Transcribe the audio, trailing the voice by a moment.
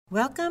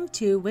Welcome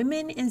to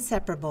Women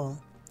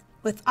Inseparable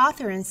with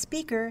author and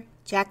speaker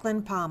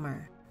Jacqueline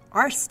Palmer.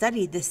 Our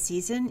study this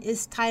season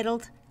is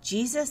titled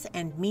Jesus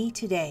and Me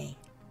Today.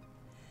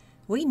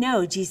 We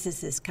know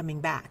Jesus is coming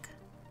back.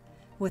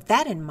 With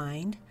that in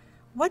mind,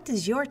 what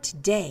does your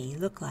today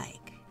look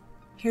like?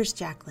 Here's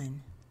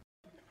Jacqueline.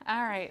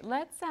 All right,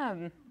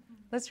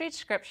 let's read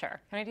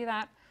scripture. Can I do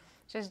that?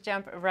 Just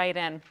jump right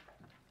in.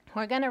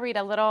 We're going to read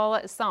a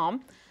little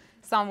psalm,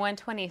 Psalm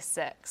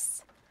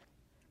 126.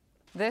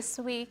 This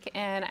week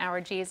in our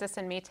Jesus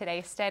and Me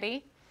Today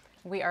study,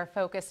 we are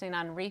focusing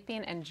on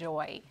reaping and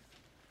joy.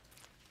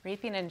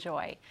 Reaping and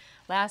joy.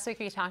 Last week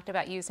we talked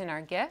about using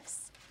our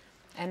gifts,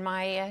 and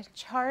my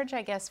charge,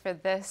 I guess, for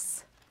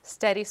this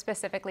study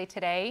specifically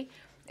today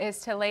is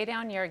to lay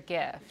down your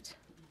gift.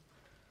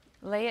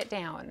 Lay it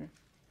down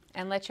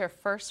and let your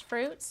first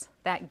fruits,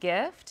 that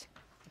gift,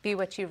 be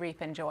what you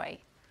reap in joy.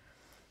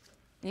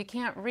 You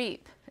can't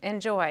reap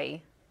in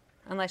joy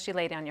unless you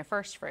lay down your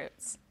first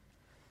fruits.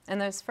 And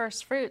those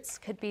first fruits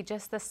could be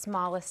just the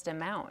smallest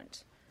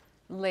amount.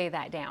 Lay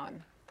that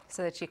down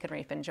so that you can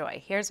reap in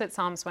joy. Here's what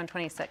Psalms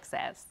 126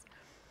 says.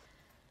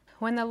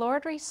 When the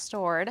Lord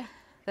restored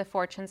the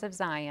fortunes of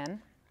Zion,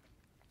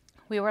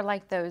 we were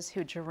like those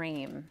who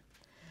dream.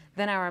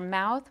 Then our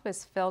mouth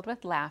was filled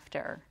with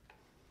laughter,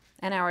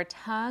 and our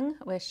tongue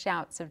with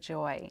shouts of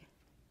joy.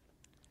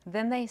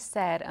 Then they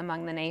said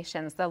among the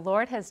nations, the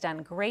Lord has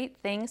done great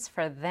things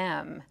for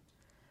them.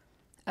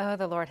 Oh,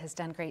 the Lord has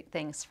done great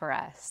things for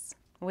us.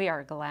 We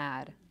are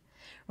glad.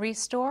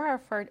 Restore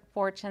our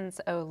fortunes,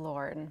 O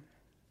Lord,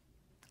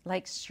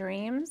 like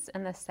streams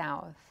in the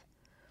south.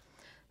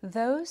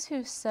 Those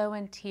who sow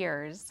in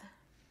tears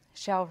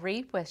shall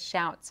reap with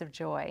shouts of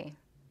joy.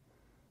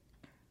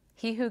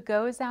 He who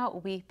goes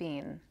out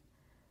weeping,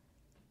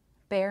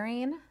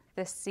 bearing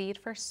the seed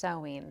for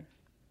sowing,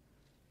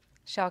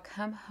 shall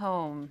come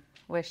home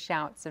with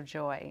shouts of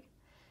joy.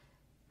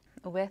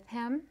 With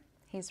him,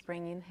 he's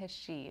bringing his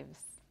sheaves.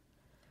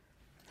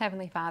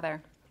 Heavenly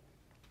Father,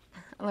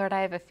 Lord,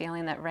 I have a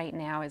feeling that right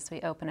now as we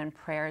open in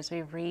prayer, as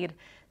we read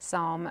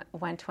Psalm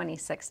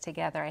 126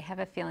 together, I have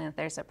a feeling that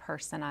there's a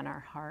person on our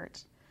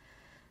heart,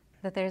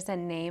 that there's a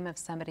name of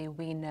somebody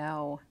we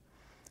know,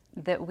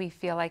 that we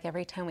feel like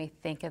every time we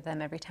think of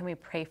them, every time we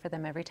pray for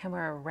them, every time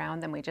we're around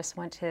them, we just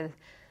want to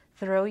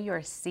throw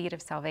your seed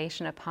of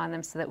salvation upon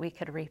them so that we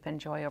could reap in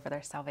joy over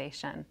their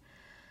salvation.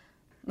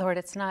 Lord,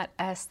 it's not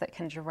us that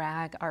can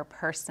drag our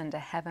person to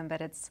heaven, but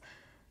it's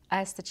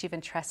us that you've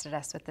entrusted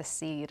us with the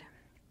seed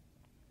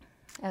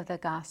of the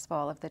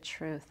gospel, of the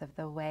truth, of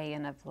the way,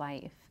 and of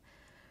life.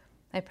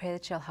 I pray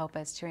that you'll help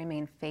us to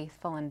remain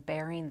faithful in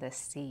bearing this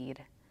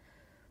seed.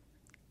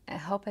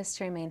 Help us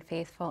to remain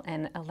faithful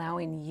in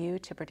allowing you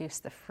to produce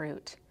the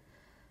fruit.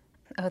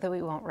 Oh, that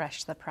we won't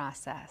rush the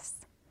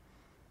process.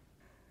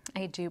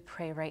 I do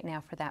pray right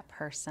now for that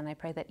person. I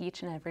pray that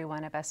each and every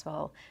one of us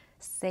will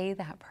say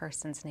that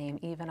person's name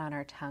even on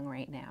our tongue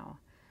right now,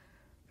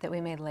 that we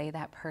may lay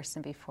that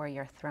person before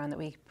your throne, that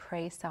we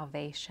pray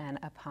salvation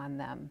upon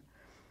them,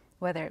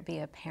 whether it be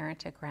a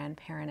parent, a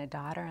grandparent, a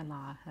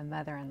daughter-in-law, a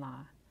mother-in-law,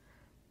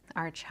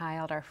 our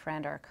child, our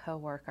friend, our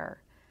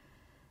coworker,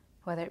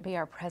 whether it be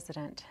our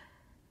president,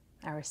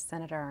 our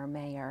senator, our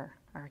mayor,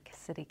 our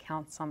city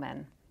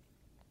councilman.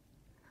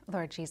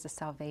 Lord Jesus,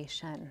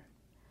 salvation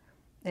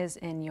is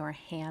in your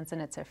hands,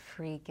 and it's a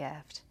free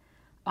gift.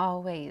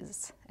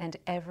 Always and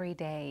every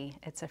day,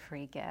 it's a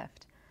free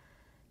gift.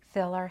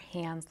 Fill our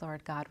hands,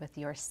 Lord God, with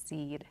your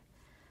seed.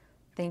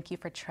 Thank you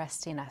for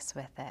trusting us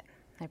with it.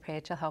 I pray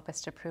that you'll help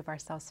us to prove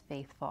ourselves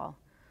faithful.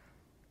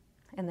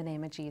 In the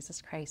name of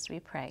Jesus Christ, we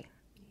pray.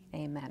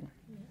 Amen.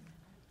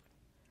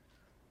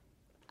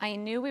 I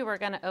knew we were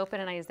going to open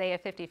in Isaiah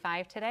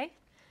 55 today.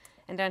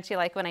 And don't you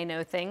like when I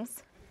know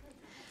things?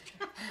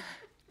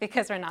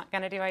 Because we're not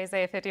going to do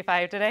Isaiah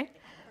 55 today.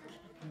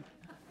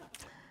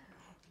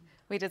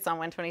 We did Psalm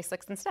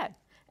 126 instead.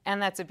 And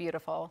that's a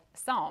beautiful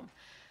psalm.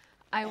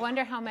 I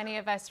wonder how many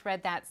of us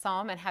read that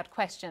psalm and had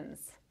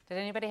questions. Did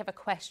anybody have a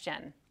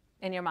question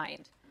in your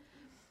mind?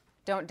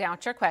 Don't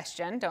doubt your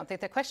question. Don't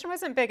think the question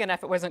wasn't big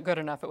enough, it wasn't good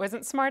enough, it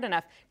wasn't smart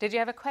enough. Did you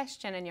have a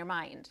question in your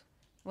mind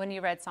when you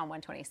read Psalm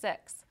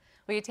 126?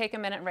 Will you take a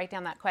minute and write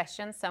down that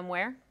question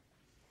somewhere?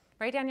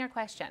 Write down your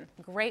question.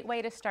 Great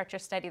way to start your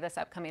study this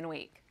upcoming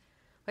week.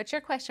 What's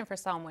your question for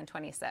Psalm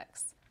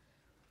 126?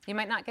 You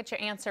might not get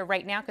your answer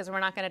right now because we're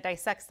not going to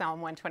dissect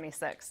Psalm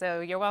 126,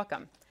 so you're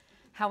welcome.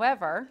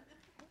 However,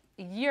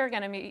 you're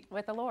going to meet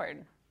with the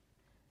Lord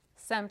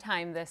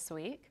sometime this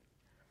week.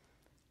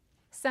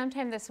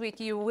 Sometime this week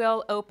you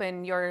will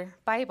open your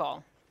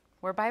Bible.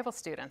 We're Bible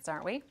students,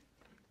 aren't we?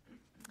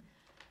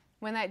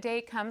 When that day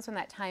comes, when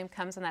that time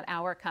comes, when that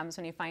hour comes,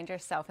 when you find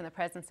yourself in the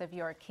presence of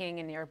your King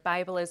and your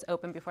Bible is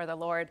open before the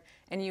Lord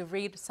and you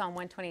read Psalm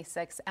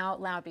 126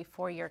 out loud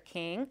before your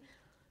King,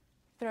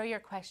 throw your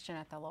question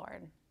at the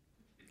Lord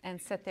and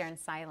sit there in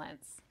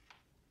silence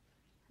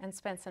and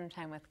spend some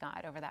time with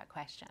God over that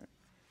question.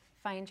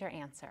 Find your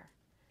answer.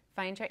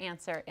 Find your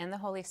answer in the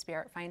Holy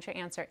Spirit. Find your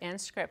answer in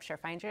Scripture.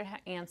 Find your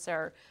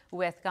answer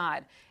with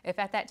God. If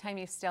at that time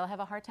you still have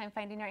a hard time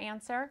finding your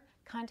answer,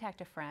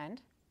 contact a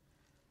friend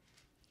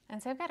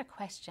and say, I've got a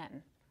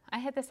question. I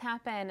had this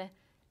happen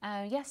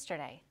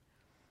yesterday.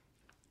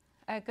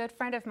 A good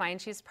friend of mine,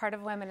 she's part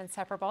of Women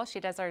Inseparable. She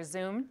does our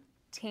Zoom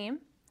team.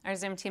 Our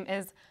Zoom team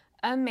is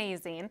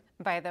amazing,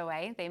 by the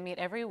way. They meet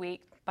every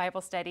week,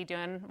 Bible study,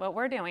 doing what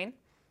we're doing,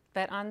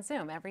 but on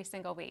Zoom every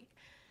single week.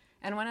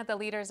 And one of the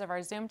leaders of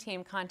our Zoom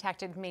team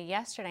contacted me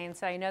yesterday and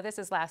said, I know this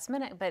is last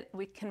minute, but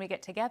can we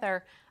get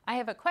together? I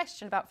have a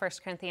question about 1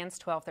 Corinthians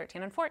 12,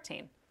 13, and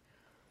 14.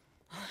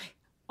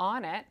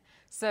 On it.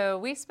 So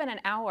we spent an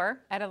hour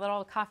at a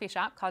little coffee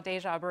shop called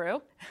Deja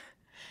Brew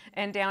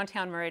in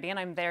downtown Meridian.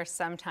 I'm there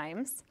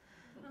sometimes,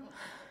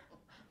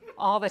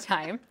 all the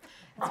time.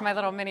 It's my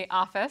little mini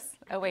office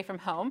away from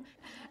home.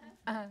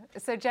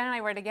 So Jen and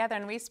I were together,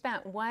 and we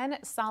spent 1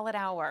 solid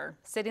hour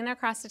sitting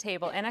across the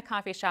table in a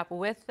coffee shop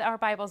with our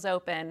Bibles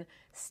open,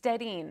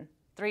 studying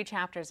 3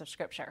 chapters of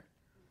Scripture.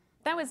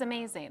 That was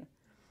amazing.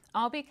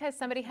 All because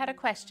somebody had a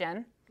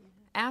question,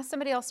 asked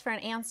somebody else for an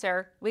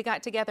answer, we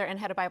got together and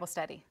had a Bible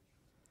study.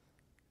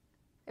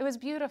 It was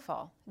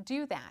beautiful.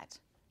 Do that.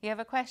 You have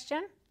a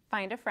question?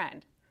 Find a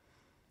friend.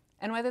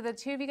 And whether the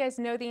two of you guys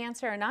know the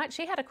answer or not,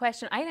 she had a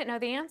question, I didn't know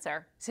the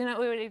answer. So you know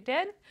what we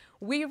did?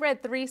 We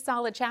read 3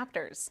 solid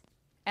chapters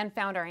and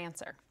found our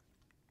answer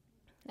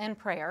in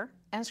prayer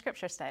and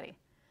Scripture study.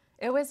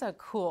 It was a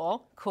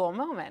cool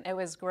moment. It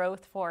was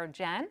growth for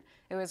Jen.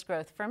 It was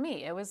growth for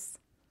me. It was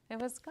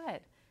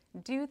good.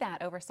 Do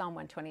that over Psalm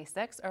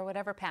 126 or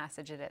whatever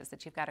passage it is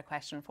that you've got a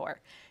question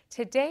for.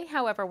 Today,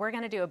 however, we're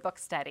going to do a book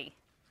study.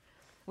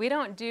 We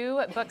don't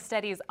do book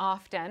studies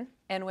often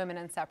in Women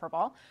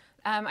Inseparable.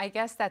 I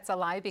guess that's a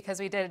lie because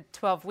we did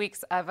 12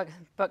 weeks of a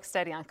book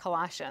study on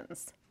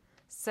Colossians.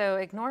 So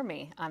ignore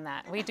me on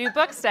that. We do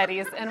book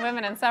studies in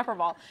Women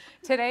Inseparable.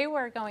 Today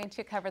we're going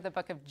to cover the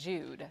book of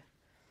Jude.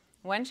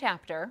 1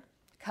 chapter,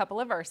 a couple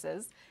of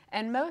verses,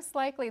 and most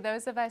likely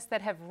those of us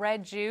that have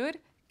read Jude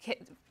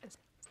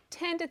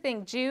tend to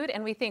think Jude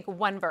and we think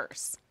 1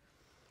 verse.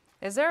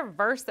 Is there a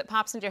verse that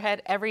pops into your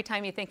head every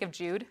time you think of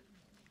Jude?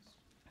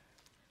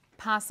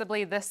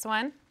 Possibly this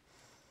one.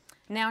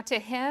 Now to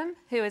him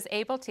who is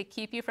able to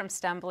keep you from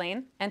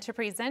stumbling and to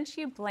present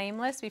you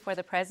blameless before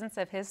the presence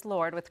of his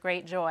Lord with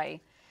great joy,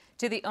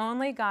 to the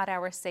only God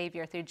our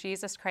Savior through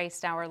Jesus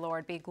Christ our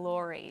Lord be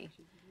glory,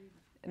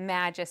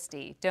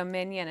 majesty,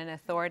 dominion, and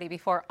authority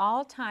before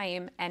all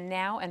time and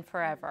now and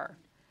forever.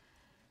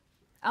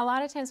 A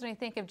lot of times when we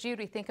think of Jude,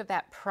 we think of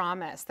that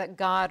promise that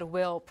God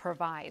will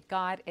provide.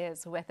 God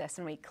is with us,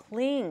 and we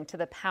cling to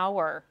the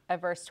power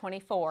of verse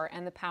 24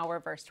 and the power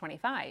of verse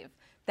 25.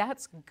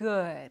 That's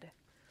good.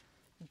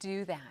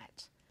 Do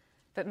that.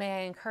 But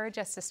may I encourage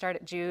us to start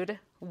at Jude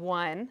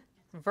 1,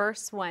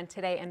 verse 1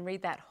 today and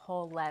read that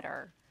whole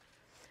letter.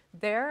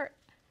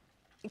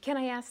 Can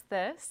I ask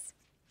this?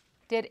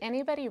 Did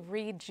anybody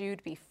read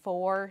Jude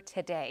before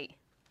today?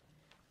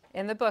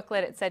 In the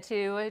booklet, it said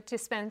to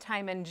spend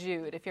time in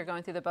Jude if you're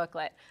going through the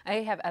booklet. I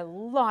have a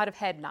lot of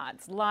head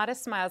nods, a lot of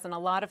smiles, and a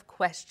lot of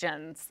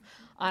questions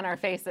on our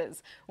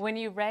faces. When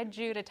you read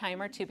Jude a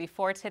time or two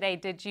before today,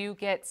 did you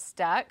get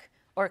stuck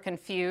or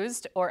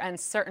confused or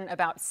uncertain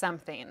about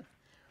something?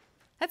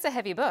 That's a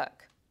heavy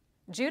book.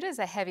 Jude is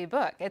a heavy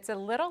book. It's a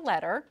little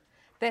letter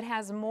that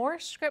has more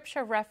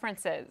Scripture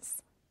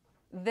references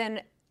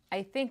than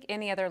I think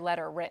any other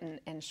letter written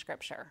in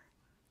Scripture,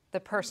 the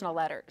personal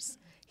letters.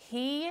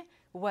 He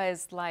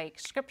was like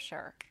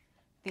Scripture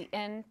the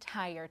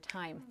entire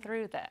time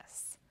through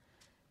this.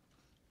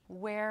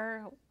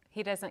 Where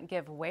he doesn't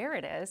give where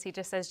it is, he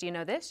just says, you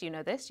know this, you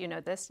know this, you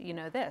know this, you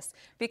know this,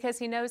 because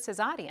he knows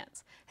his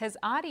audience. His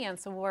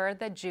audience were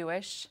the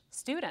Jewish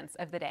students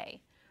of the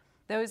day,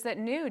 those that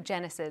knew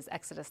Genesis,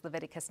 Exodus,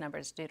 Leviticus,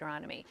 Numbers,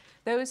 Deuteronomy,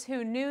 those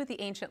who knew the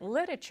ancient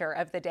literature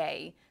of the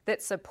day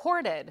that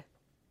supported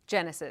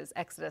Genesis,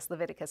 Exodus,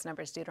 Leviticus,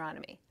 Numbers,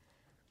 Deuteronomy.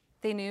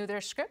 They knew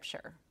their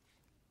Scripture.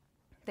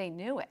 They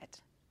knew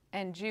it,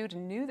 and Jude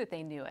knew that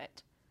they knew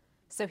it,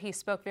 so he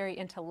spoke very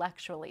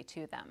intellectually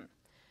to them,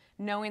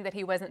 knowing that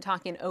he wasn't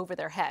talking over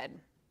their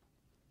head.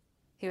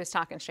 He was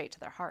talking straight to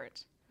their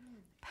heart.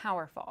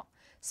 Powerful.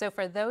 So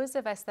for those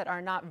of us that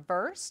are not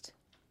versed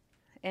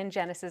in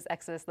Genesis,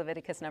 Exodus,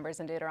 Leviticus, Numbers,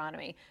 and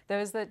Deuteronomy,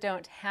 those that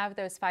don't have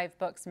those 5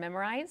 books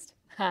memorized,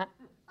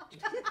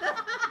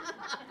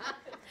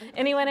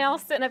 anyone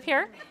else sitting up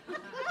here?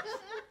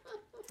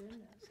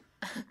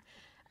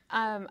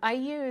 I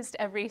used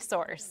a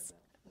resource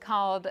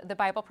called the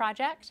Bible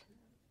Project.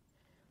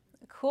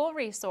 Cool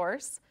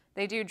resource.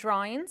 They do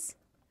drawings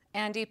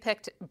and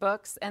depict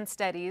books and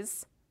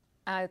studies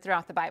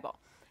throughout the Bible.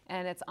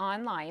 And it's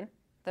online,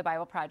 the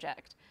Bible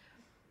Project.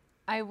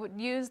 I would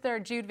use their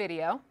Jude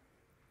video.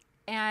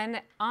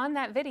 And on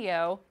that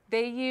video,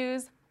 they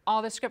use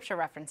all the Scripture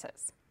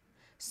references.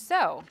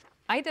 So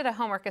I did a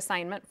homework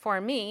assignment for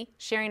me,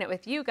 sharing it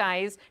with you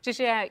guys to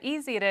show how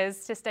easy it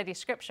is to study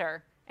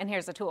Scripture. And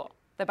here's a tool.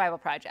 The Bible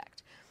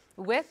Project.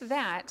 With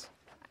that,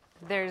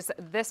 there's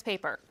this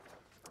paper.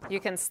 You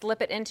can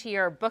slip it into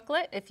your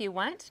booklet if you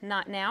want,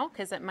 not now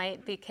because it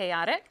might be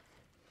chaotic.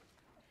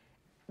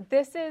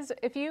 This is,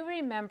 if you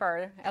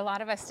remember, a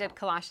lot of us did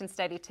Colossians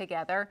study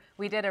together.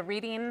 We did a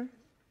reading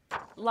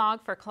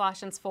log for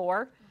Colossians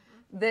 4.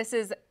 This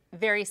is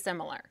very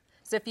similar.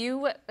 So if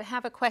you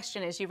have a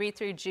question as you read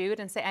through Jude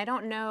and say, I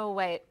don't know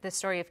what the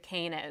story of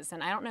Cain is,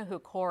 and I don't know who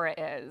Korah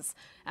is,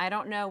 I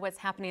don't know what's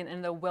happening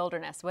in the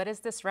wilderness. What is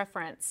this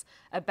reference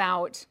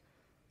about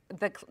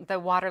the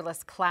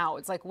waterless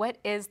clouds? Like, what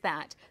is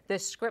that? The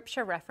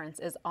scripture reference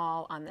is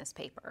all on this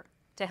paper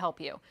to help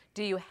you.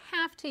 Do you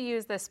have to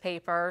use this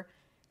paper?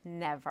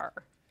 Never.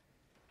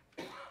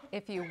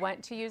 If you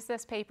want to use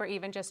this paper,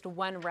 even just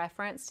one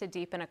reference to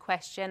deepen a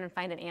question and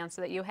find an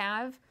answer that you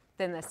have,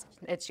 then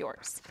it's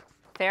yours.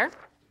 Fair?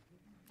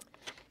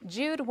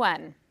 Jude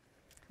 1.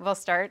 We'll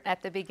start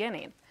at the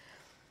beginning.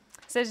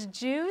 It says,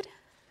 Jude,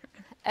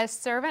 a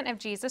servant of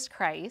Jesus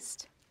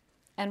Christ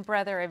and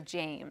brother of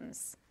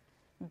James.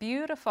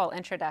 Beautiful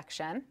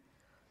introduction.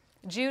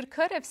 Jude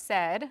could have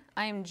said,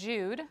 I'm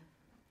Jude,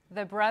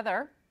 the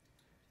brother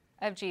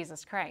of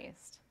Jesus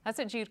Christ. That's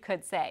what Jude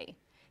could say.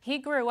 He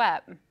grew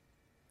up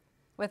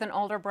with an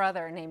older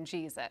brother named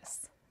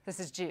Jesus. This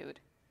is Jude.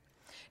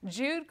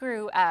 Jude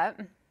grew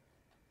up,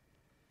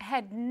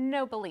 had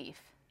no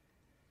belief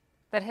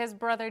that his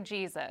brother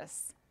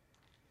Jesus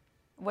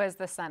was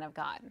the Son of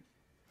God.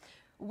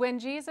 When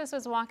Jesus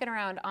was walking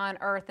around on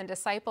earth and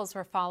disciples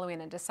were following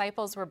and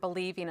disciples were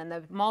believing and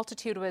the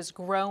multitude was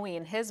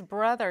growing, his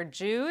brother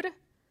Jude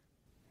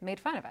made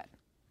fun of it,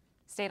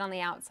 stayed on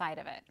the outside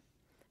of it. Have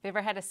you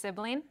ever had a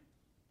sibling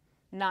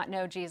not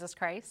know Jesus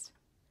Christ?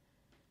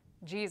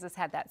 Jesus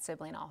had that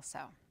sibling also.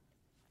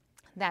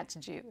 That's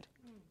Jude.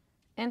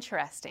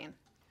 Interesting.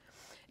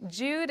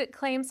 Jude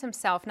claims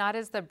himself not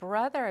as the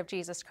brother of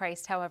Jesus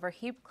Christ, however,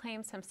 he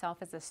claims himself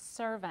as a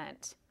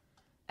servant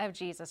of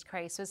Jesus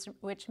Christ,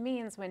 which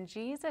means when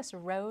Jesus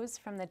rose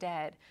from the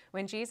dead,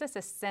 when Jesus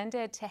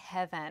ascended to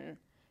heaven,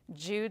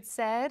 Jude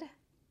said,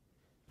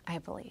 I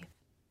believe.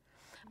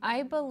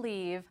 I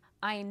believe,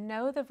 I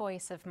know the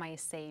voice of my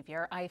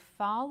Savior, I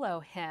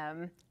follow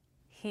him,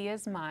 he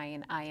is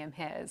mine, I am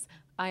his.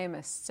 I am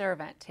a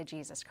servant to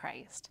Jesus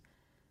Christ.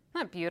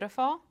 Isn't that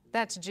beautiful?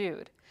 That's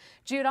Jude.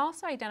 Jude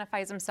also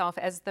identifies himself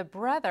as the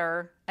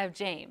brother of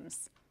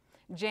James.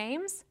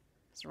 James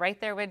is right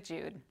there with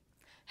Jude.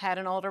 Had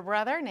an older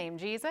brother named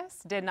Jesus,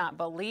 did not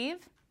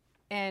believe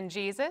in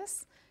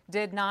Jesus,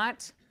 did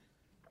not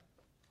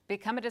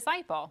become a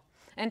disciple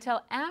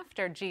until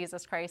after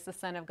Jesus Christ, the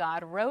Son of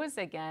God, rose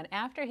again,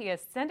 after he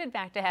ascended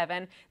back to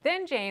heaven.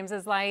 Then James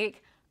is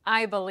like,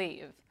 I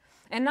believe.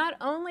 And not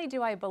only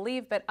do I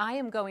believe, but I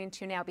am going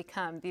to now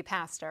become the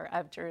pastor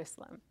of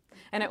Jerusalem.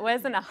 And it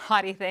wasn't a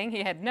haughty thing.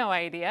 He had no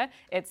idea.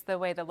 It's the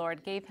way the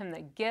Lord gave him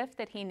the gift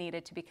that he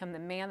needed to become the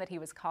man that he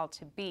was called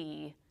to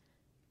be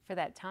for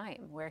that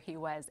time where he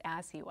was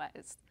as he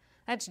was.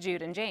 That's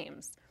Jude and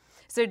James.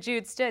 So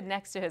Jude stood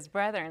next to his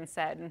brother and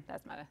said,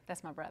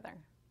 that's my brother.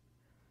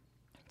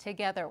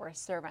 Together we're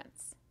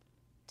servants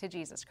to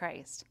Jesus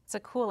Christ. It's a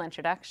cool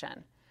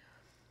introduction.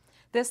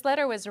 This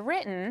letter was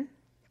written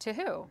to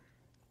who?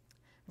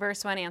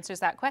 Verse 1 answers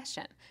that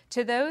question.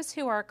 To those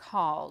who are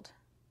called.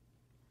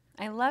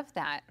 I love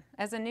that.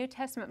 As a New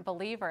Testament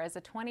believer, as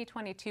a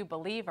 2022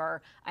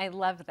 believer, I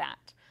love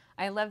that.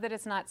 I love that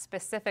it's not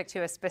specific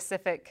to a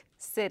specific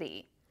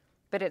city,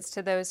 but it's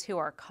to those who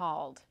are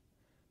called,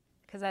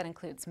 because that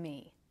includes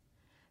me.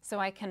 So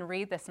I can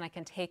read this and I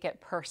can take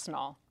it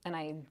personal, and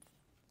I'm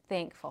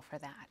thankful for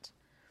that.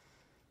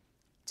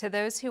 To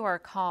those who are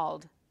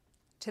called,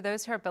 to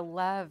those who are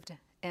beloved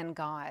in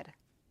God,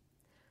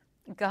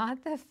 God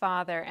the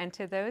Father, and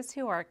to those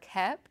who are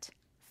kept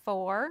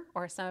for,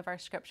 or some of our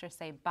scriptures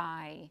say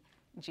by,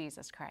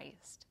 Jesus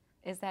Christ.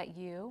 Is that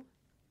you?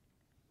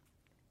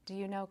 Do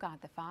you know God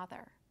the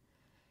Father?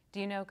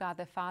 Do you know God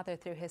the Father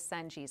through his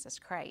Son, Jesus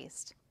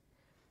Christ?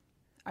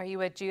 Are you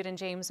with Jude and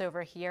James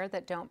over here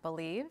that don't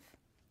believe?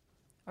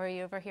 Or are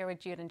you over here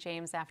with Jude and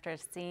James after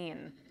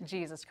seeing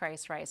Jesus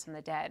Christ rise from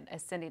the dead,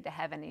 ascending to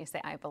heaven, and you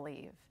say, I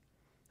believe?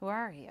 Who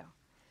are you?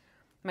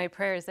 My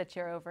prayer is that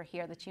you're over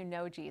here, that you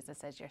know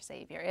Jesus as your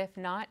Savior. If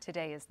not,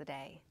 today is the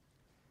day.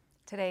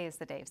 Today is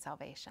the day of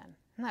salvation.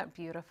 Isn't that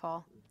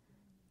beautiful?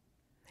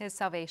 His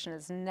salvation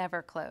is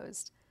never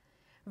closed.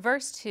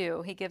 Verse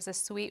 2, he gives a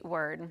sweet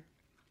word.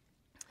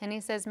 And he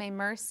says, may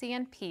mercy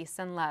and peace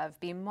and love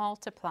be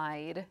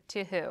multiplied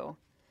to who?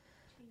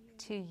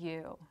 To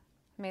you.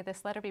 May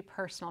this letter be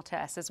personal to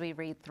us as we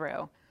read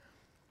through.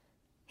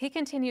 He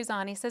continues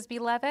on. He says,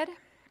 beloved,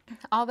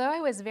 although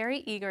I was very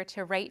eager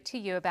to write to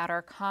you about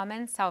our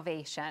common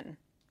salvation,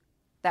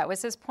 that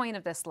was his point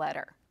of this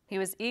letter. He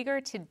was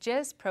eager to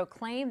just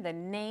proclaim the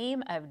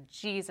name of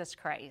Jesus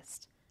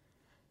Christ.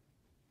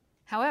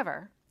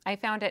 However, I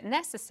found it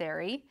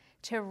necessary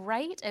to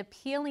write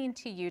appealing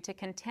to you to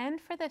contend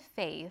for the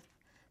faith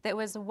that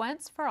was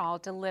once for all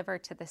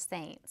delivered to the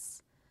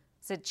saints.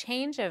 It's a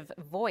change of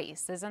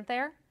voice, isn't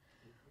there?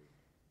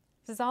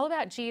 This is all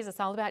about Jesus,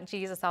 all about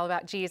Jesus, all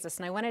about Jesus.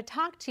 And I want to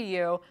talk to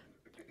you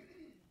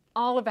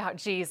all about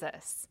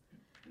Jesus.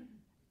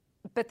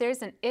 but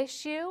there's an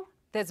issue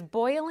that's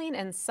boiling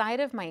inside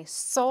of my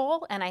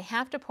soul, and I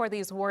have to pour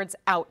these words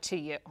out to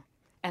you.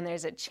 And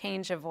there's a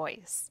change of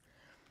voice.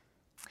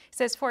 It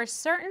says, for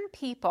certain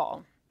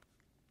people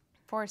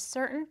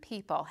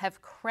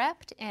have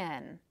crept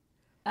in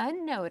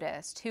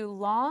unnoticed who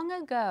long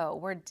ago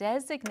were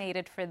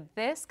designated for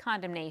this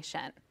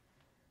condemnation.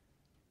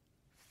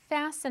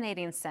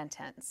 Fascinating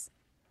sentence.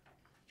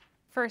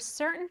 For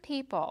certain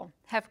people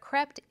have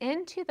crept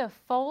into the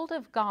fold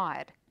of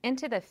God,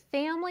 into the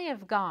family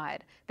of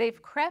God.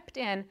 They've crept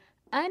in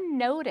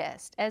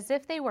unnoticed as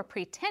if they were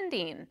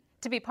pretending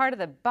to be part of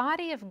the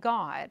body of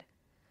God,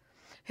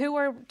 who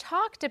were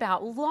talked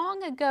about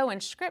long ago in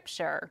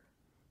Scripture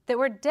that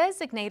were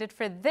designated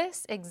for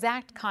this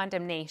exact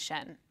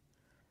condemnation.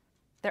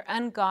 They're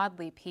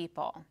ungodly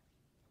people.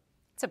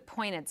 It's a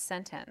pointed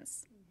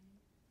sentence.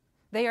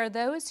 They are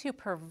those who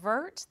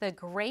pervert the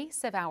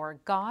grace of our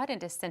God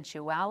into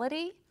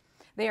sensuality.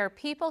 They are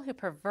people who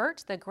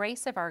pervert the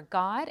grace of our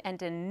God and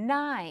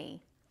deny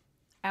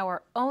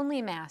our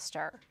only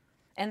Master,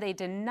 and they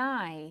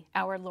deny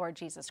our Lord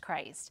Jesus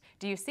Christ.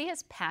 Do you see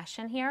his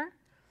passion here?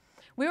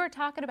 We were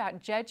talking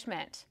about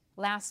judgment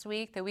last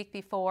week, the week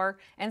before,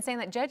 and saying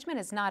that judgment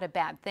is not a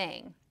bad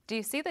thing. Do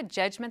you see the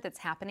judgment that's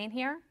happening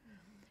here?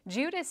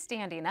 Jude is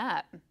standing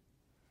up.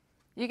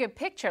 You could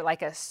picture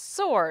like a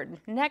sword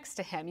next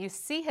to him. You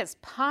see his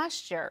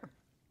posture,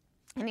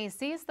 and he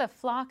sees the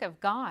flock of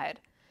God.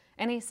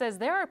 And he says,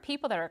 there are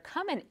people that are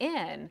coming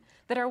in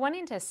that are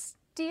wanting to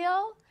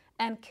steal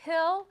and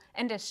kill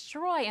and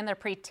destroy, and they're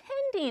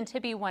pretending to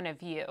be one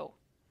of you.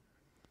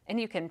 And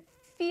you can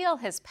feel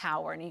his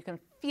power, and you can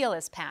feel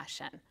his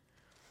passion.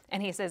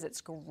 And he says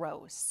it's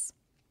gross.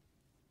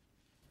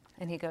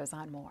 And he goes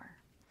on more.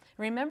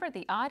 Remember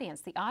the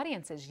audience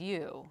is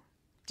you.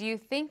 Do you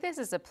think this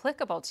is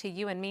applicable to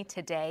you and me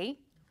today?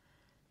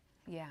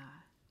 Yeah.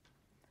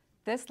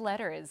 This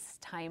letter is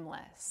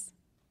timeless.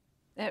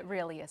 It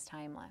really is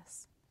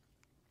timeless.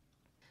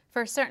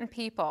 For certain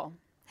people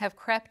have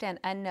crept in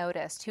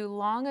unnoticed who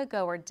long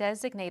ago were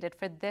designated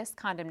for this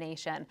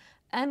condemnation,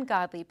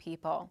 ungodly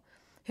people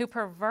who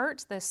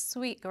pervert the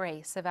sweet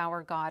grace of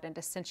our God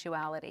into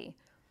sensuality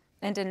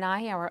and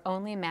deny our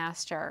only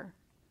Master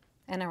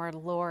and our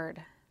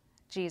Lord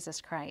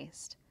Jesus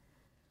Christ.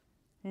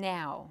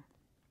 Now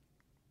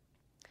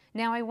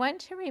I want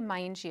to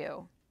remind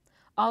you,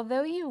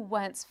 although you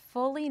once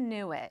fully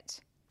knew it,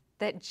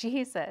 that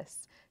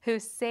Jesus, who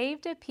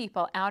saved a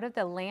people out of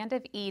the land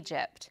of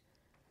Egypt,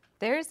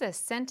 there's a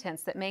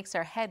sentence that makes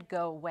our head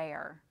go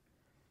where?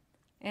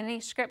 Any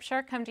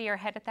scripture come to your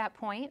head at that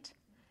point?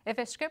 If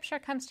a scripture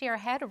comes to your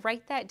head,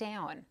 write that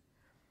down.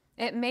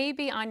 It may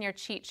be on your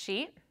cheat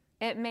sheet.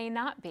 It may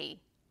not be.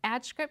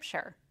 Add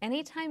scripture.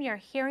 Anytime you're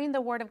hearing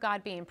the word of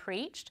God being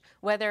preached,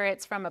 whether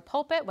it's from a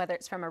pulpit, whether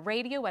it's from a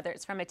radio, whether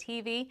it's from a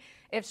TV,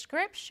 if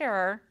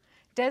scripture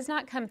does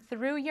not come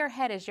through your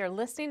head as you're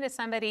listening to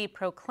somebody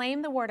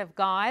proclaim the word of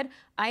God,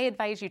 I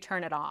advise you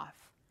turn it off.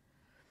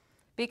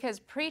 Because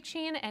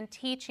preaching and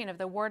teaching of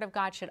the word of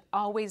God should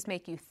always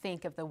make you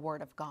think of the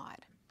word of God.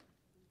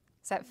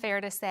 Is that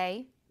fair to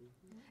say?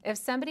 If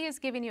somebody is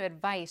giving you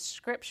advice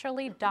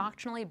scripturally,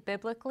 doctrinally,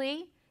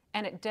 biblically,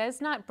 and it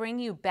does not bring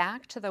you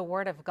back to the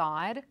Word of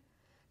God,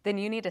 then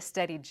you need to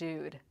study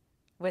Jude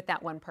with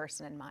that one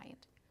person in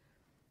mind.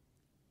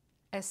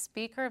 A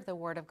speaker of the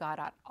Word of God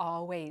ought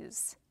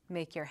always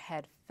make your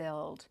head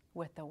filled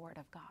with the Word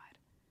of God.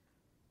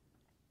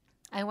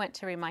 I want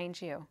to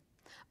remind you,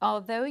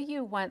 although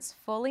you once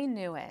fully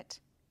knew it,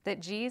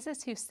 that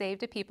Jesus, who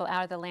saved a people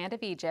out of the land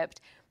of Egypt,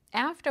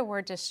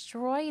 afterward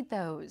destroyed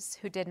those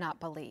who did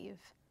not believe.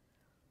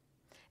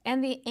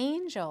 And the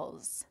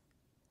angels,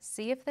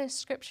 see if this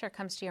scripture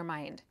comes to your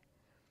mind.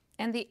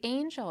 And the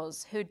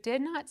angels who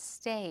did not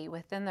stay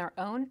within their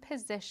own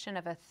position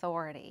of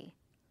authority,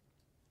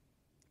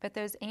 but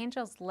those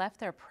angels left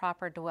their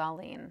proper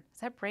dwelling. Does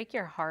that break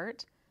your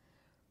heart?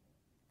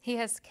 He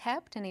has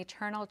kept in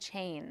eternal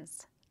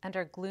chains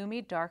under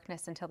gloomy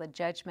darkness until the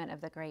judgment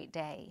of the great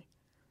day.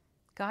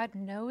 God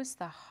knows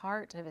the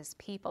heart of his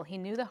people. He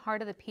knew the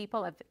heart of the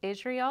people of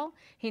Israel.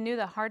 He knew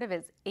the heart of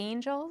his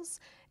angels.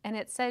 And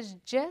it says,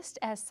 just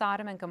as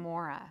Sodom and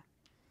Gomorrah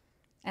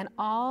and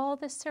all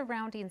the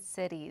surrounding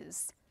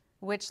cities,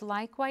 which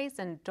likewise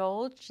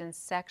indulged in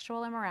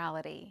sexual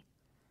immorality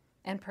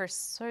and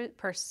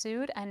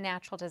pursued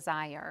unnatural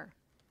desire,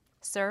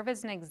 serve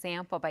as an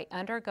example by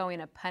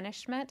undergoing a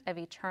punishment of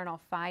eternal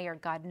fire.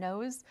 God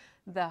knows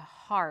the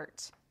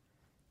heart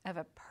of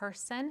a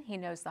person. He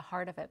knows the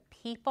heart of a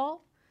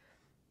people.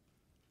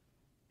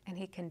 And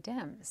he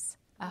condemns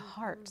a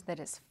heart that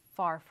is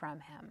far from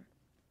him.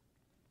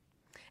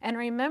 And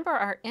remember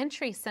our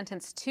entry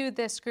sentence to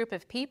this group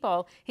of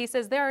people. He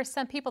says there are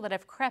some people that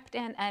have crept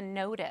in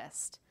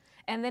unnoticed.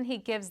 And then he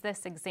gives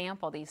this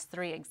example, these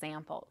three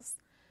examples.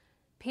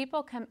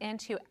 People come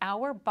into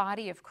our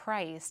body of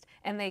Christ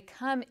and they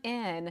come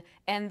in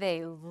and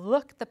they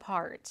look the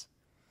part,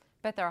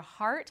 but their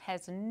heart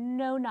has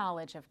no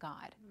knowledge of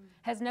God,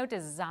 has no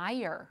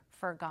desire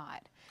for God.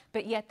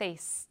 But yet they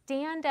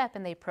stand up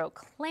and they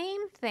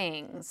proclaim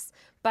things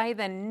by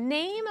the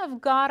name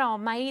of God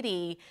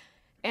Almighty,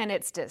 and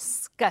it's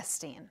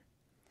disgusting.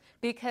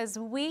 Because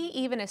we,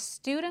 even as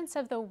students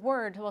of the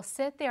Word, will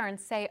sit there and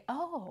say,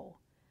 oh,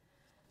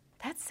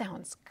 that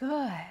sounds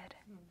good.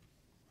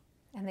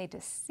 And they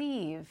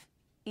deceive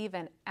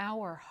even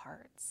our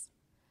hearts.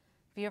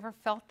 Have you ever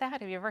felt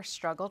that? Have you ever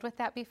struggled with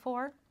that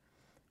before?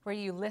 Where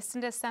you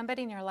listen to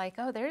somebody and you're like,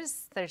 oh,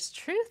 there's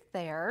truth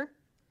there.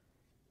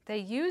 They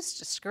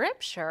used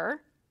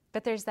scripture,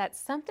 but there's that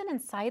something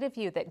inside of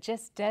you that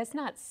just does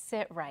not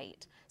sit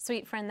right.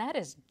 Sweet friend, that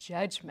is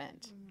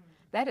judgment.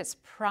 That is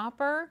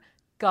proper,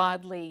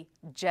 godly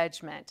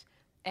judgment.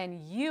 And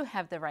you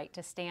have the right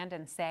to stand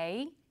and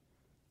say,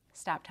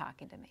 stop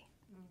talking to me.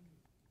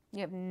 You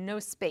have no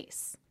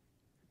space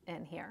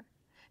in here.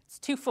 It's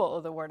too full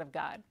of the Word of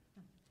God.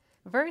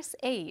 Verse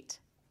 8,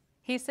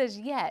 he says,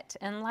 yet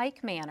in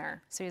like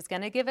manner. So he's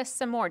going to give us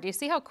some more. Do you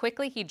see how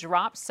quickly he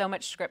drops so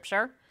much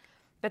scripture?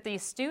 But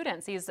these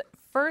students, these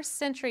first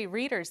century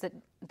readers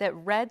that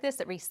read this,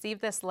 that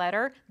received this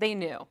letter, they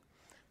knew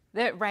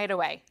that right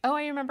away. Oh,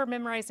 I remember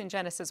memorizing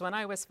Genesis when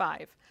I was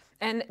 5.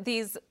 And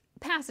these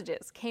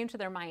passages came to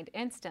their mind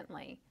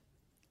instantly.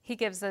 He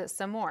gives us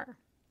some more.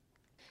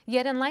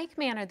 Yet in like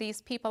manner,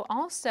 these people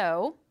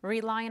also,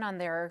 relying on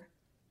their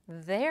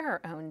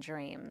own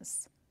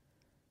dreams,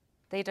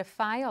 they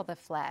defile the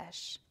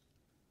flesh.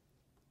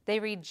 They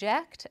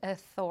reject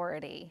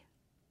authority.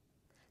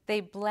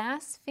 They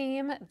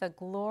blaspheme the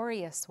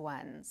glorious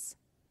ones.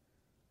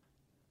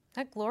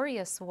 That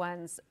glorious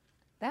ones,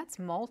 that's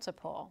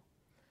multiple.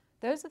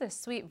 Those are the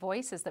sweet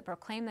voices that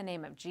proclaim the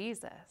name of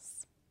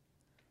Jesus.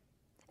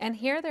 And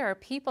here there are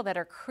people that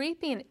are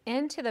creeping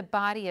into the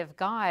body of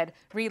God,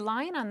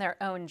 relying on their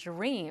own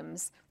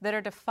dreams, that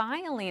are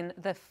defiling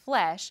the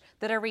flesh,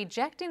 that are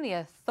rejecting the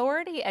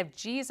authority of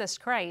Jesus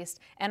Christ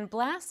and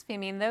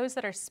blaspheming those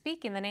that are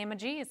speaking the name of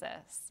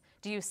Jesus.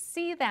 Do you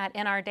see that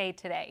in our day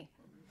today?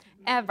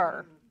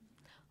 Ever.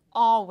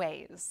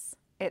 Always.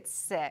 It's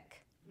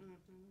sick.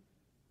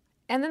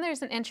 And then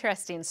there's an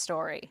interesting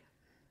story.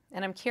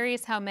 And I'm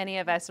curious how many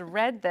of us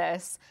read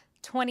this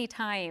 20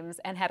 times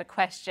and had a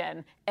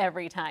question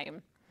every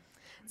time.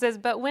 It says,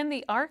 but when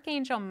the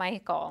archangel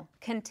Michael,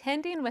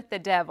 contending with the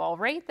devil,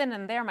 right then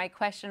and there my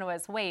question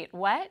was, wait,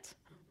 what?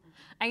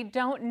 I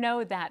don't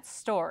know that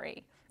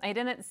story. I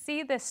didn't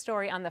see this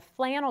story on the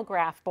flannel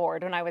graph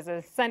board when I was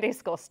a Sunday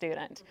school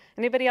student.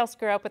 Anybody else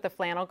grew up with a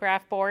flannel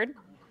graph board?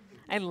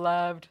 I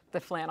loved the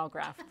flannel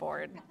graph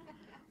board.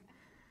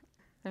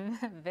 I'm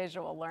a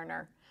visual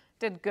learner.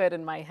 Did good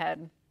in my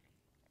head.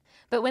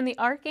 But when the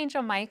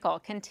archangel Michael,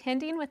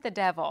 contending with the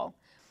devil,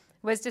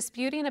 was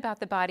disputing about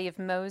the body of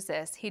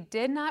Moses, he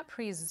did not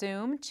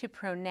presume to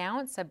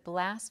pronounce a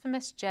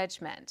blasphemous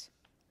judgment,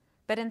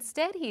 but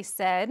instead he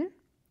said,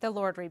 the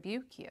Lord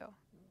rebuke you.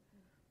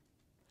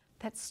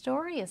 That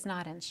story is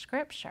not in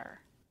Scripture,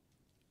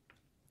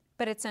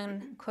 but it's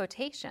in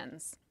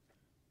quotations.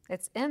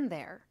 It's in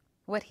there.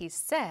 What he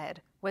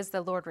said was,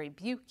 the Lord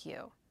rebuke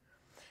you.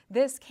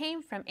 This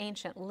came from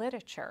ancient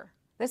literature.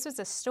 This was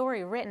a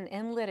story written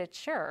in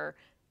literature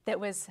that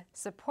was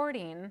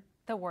supporting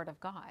the Word of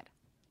God.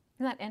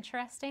 Isn't that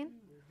interesting?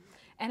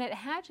 And it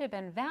had to have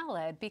been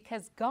valid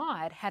because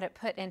God had it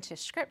put into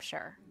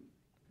Scripture.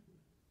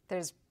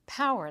 There's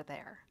power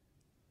there.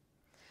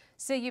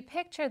 So you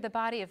picture the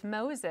body of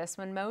Moses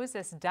when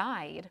Moses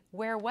died.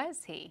 Where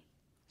was he?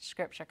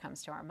 Scripture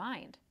comes to our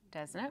mind,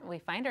 doesn't it? We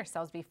find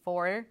ourselves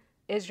before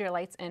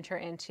Israelites enter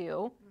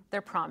into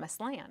their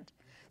promised land.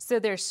 So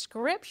there's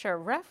Scripture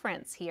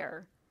reference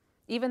here,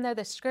 even though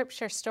the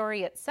Scripture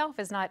story itself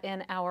is not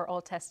in our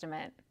Old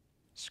Testament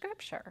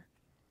Scripture.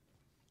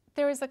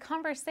 There was a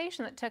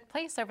conversation that took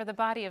place over the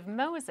body of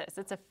Moses.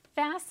 It's a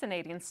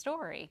fascinating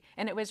story,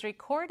 and it was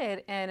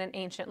recorded in an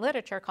ancient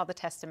literature called the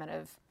Testament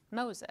of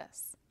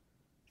Moses.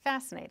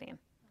 Fascinating.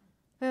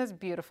 It was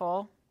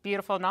beautiful,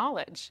 beautiful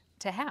knowledge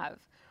to have.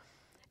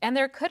 And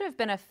there could have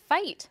been a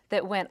fight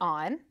that went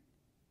on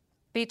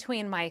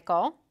between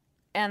Michael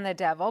and the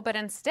devil, but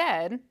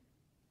instead,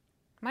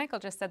 Michael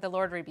just said, the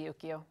Lord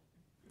rebuke you.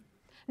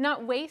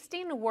 Not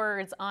wasting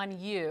words on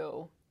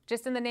you,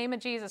 just in the name of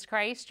Jesus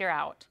Christ, you're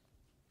out.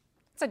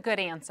 It's a good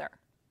answer.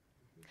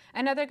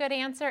 Another good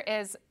answer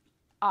is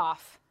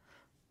off.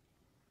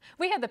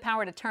 We have the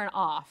power to turn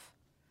off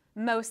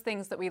most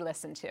things that we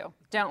listen to,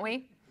 don't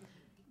we?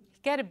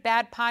 Get a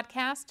bad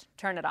podcast,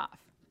 turn it off.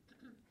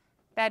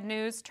 Bad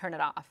news, turn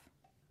it off.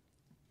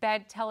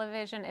 Bad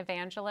television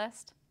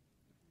evangelist,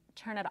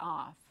 turn it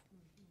off.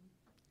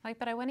 Like,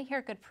 but I want to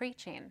hear good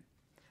preaching.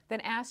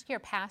 Then ask your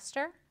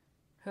pastor,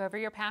 whoever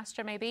your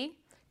pastor may be,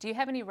 do you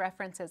have any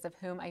references of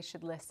whom I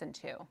should listen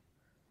to?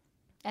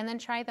 And then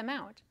try them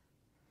out.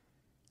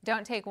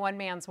 Don't take one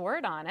man's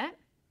word on it,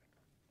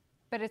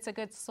 but it's a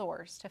good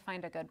source to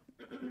find a good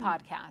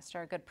podcast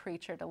or a good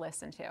preacher to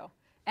listen to.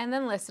 And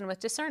then listen with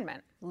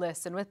discernment.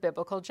 Listen with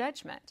biblical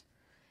judgment.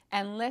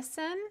 And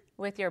listen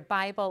with your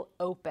Bible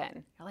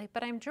open. You're like,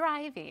 but I'm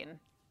driving.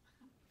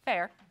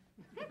 Fair.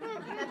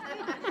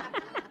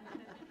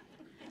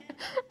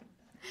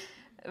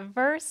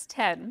 verse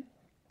 10,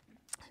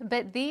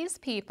 but these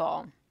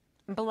people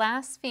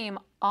blaspheme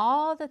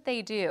all that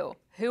they do.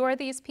 Who are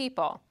these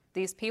people?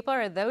 These people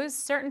are those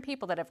certain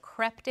people that have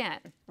crept in,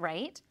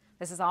 right?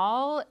 This is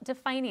all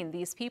defining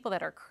these people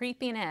that are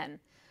creeping in.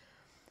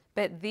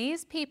 But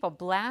these people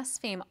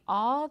blaspheme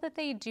all that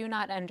they do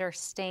not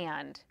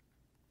understand.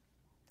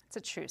 It's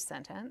a true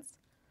sentence.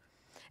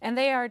 And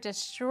they are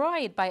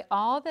destroyed by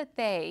all that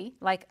they,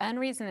 like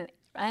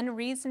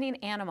unreasoning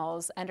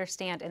animals,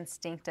 understand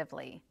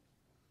instinctively.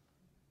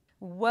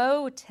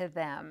 Woe to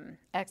them!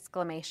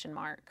 Exclamation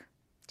mark.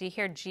 Do you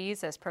hear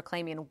Jesus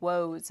proclaiming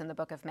woes in the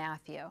book of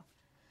Matthew?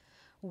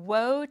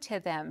 Woe to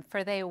them,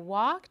 for they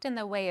walked in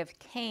the way of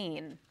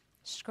Cain,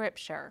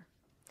 Scripture,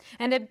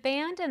 and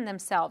abandoned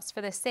themselves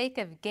for the sake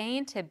of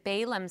gain to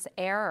Balaam's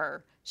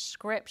error,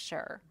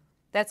 Scripture.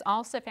 That's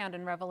also found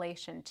in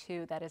Revelation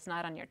 2. That is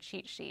not on your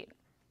cheat sheet,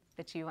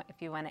 if you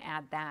want to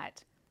add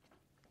that.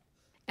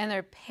 And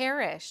they're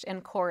perished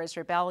in Korah's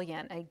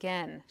rebellion,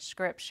 again,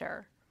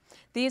 Scripture.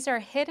 These are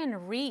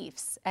hidden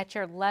reefs at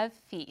your love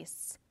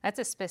feasts. That's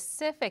a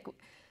specific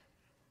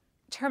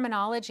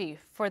terminology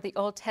for the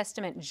Old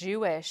Testament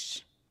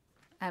Jewish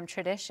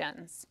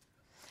traditions.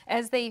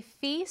 As they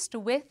feast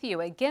with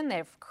you, again,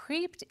 they've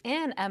creeped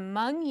in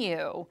among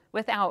you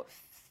without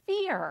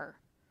fear.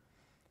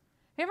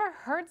 Have you ever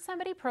heard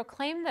somebody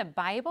proclaim the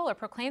Bible or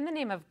proclaim the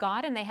name of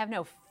God and they have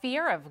no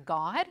fear of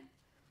God?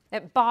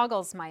 It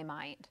boggles my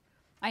mind.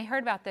 I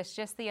heard about this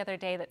just the other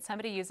day, that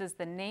somebody uses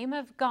the name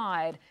of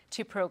God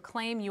to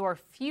proclaim your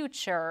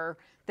future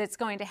that's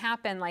going to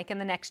happen like in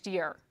the next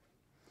year.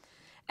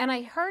 And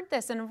I heard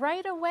this, and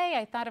right away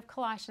I thought of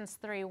Colossians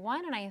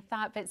 3:1, and I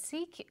thought, but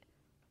seek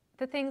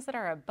the things that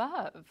are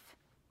above.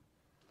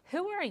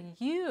 Who are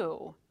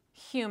you,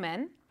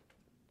 human,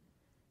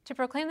 to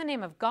proclaim the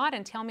name of God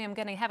and tell me I'm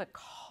going to have a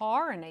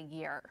car in a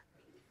year?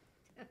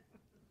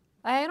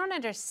 I don't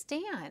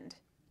understand.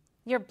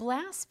 You're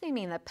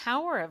blaspheming the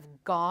power of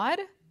God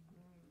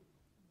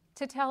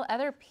to tell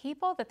other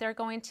people that they're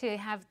going to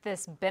have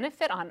this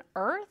benefit on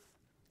earth?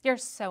 You're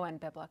so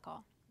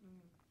unbiblical.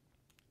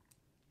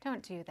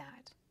 Don't do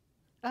that.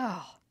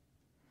 Oh,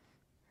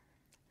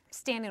 I'm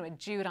standing with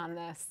Jude on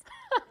this.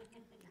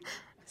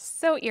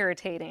 So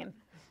irritating.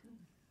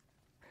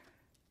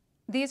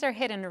 These are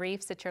hidden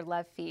reefs at your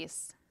love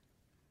feasts.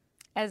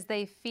 As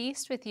they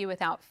feast with you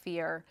without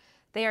fear,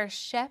 they are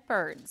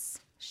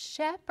shepherds.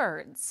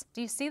 Shepherds.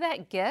 Do you see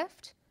that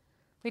gift?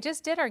 We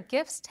just did our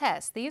gifts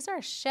test. These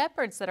are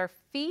shepherds that are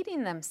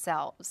feeding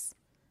themselves.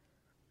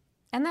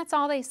 And that's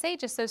all they say,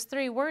 just those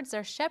 3 words.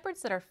 They're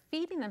shepherds that are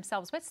feeding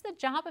themselves. What's the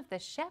job of the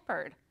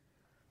shepherd?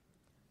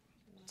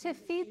 To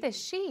feed the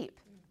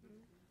sheep.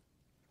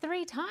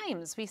 3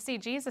 times we see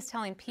Jesus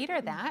telling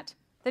Peter that.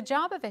 The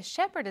job of a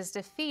shepherd is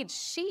to feed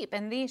sheep,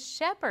 and these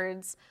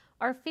shepherds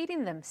are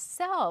feeding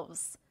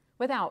themselves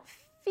without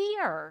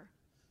fear.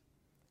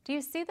 Do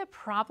you see the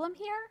problem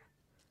here?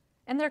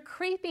 And they're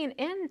creeping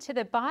into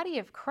the body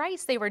of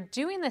Christ. They were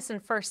doing this in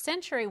first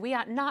century. We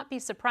ought not be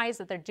surprised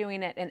that they're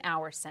doing it in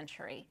our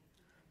century.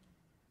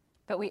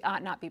 But we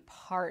ought not be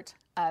part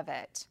of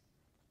it.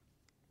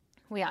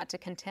 We ought to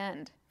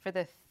contend for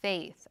the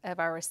faith of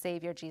our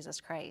Savior Jesus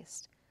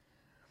Christ.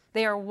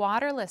 They are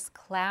waterless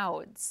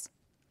clouds.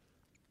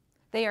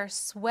 They are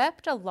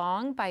swept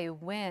along by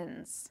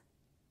winds.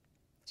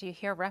 Do you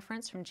hear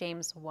reference from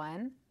James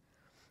 1?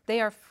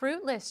 They are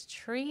fruitless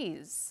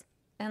trees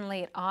in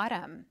late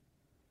autumn.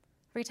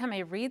 Every time I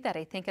read that,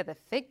 I think of the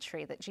fig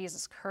tree that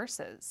Jesus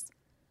curses.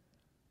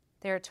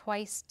 They are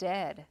twice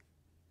dead.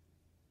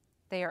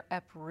 They are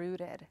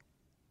uprooted.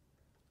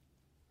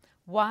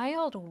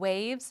 Wild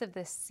waves of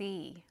the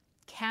sea,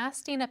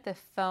 casting up the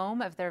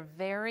foam of their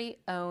very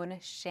own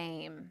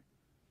shame.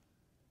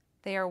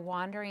 They are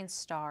wandering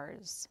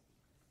stars,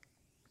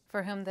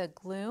 for whom the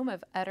gloom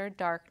of utter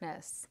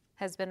darkness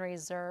has been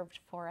reserved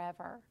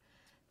forever.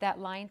 That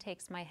line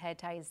takes my head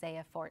to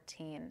Isaiah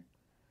 14.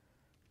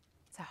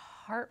 It's a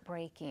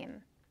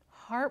heartbreaking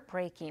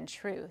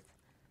truth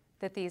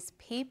that these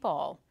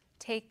people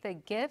take the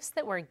gifts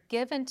that were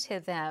given to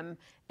them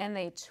and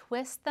they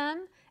twist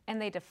them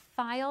and they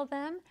defile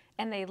them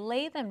and they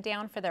lay them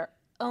down for their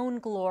own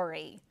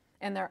glory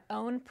and their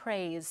own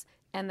praise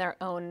and their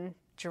own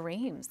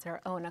dreams, their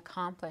own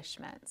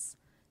accomplishments.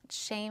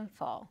 It's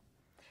shameful.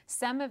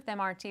 Some of them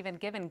aren't even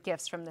given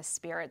gifts from the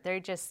Spirit. They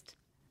just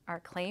are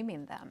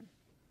claiming them,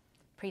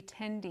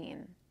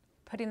 pretending,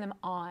 putting them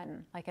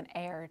on like an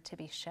heir to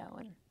be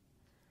shown.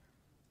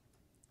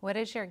 What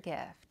is your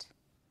gift?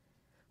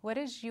 What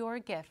is your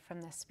gift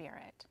from the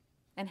Spirit?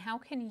 And how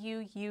can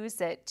you use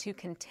it to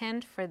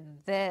contend for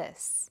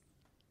this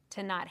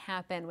to not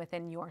happen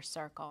within your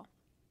circle?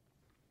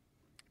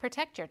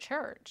 Protect your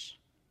church.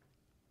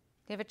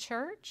 Do you have a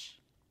church?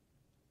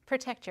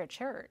 Protect your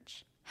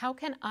church. How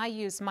can I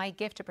use my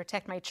gift to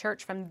protect my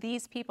church from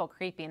these people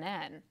creeping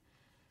in?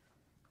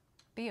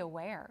 Be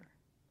aware.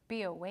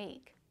 Be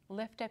awake.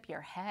 Lift up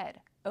your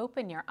head.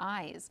 Open your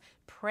eyes.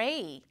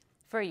 Pray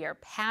for your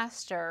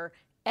pastor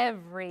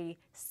every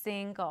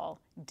single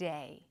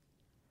day.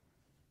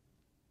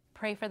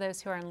 Pray for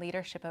those who are in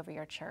leadership over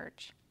your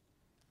church.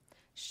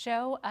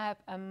 Show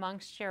up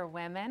amongst your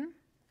women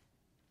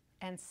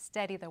and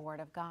study the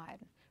Word of God.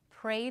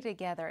 Pray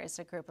together as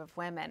a group of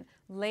women.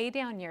 Lay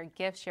down your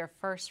gifts, your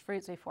first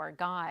fruits before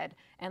God,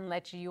 and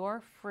let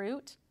your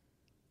fruit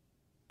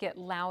get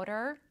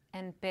louder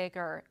and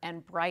bigger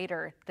and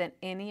brighter than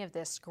any of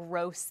this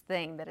gross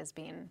thing that is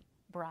being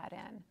brought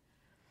in.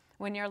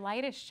 When your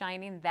light is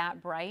shining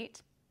that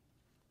bright,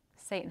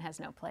 Satan has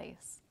no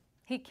place.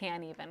 He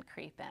can't even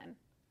creep in.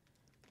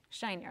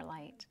 Shine your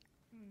light.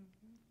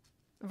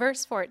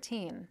 Verse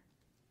 14.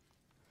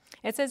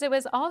 It says, it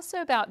was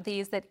also about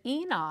these that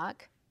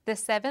Enoch, the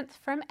seventh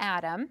from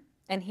Adam,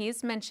 and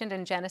he's mentioned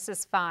in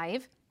Genesis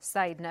 5,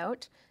 side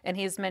note, and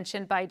he's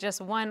mentioned by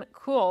just one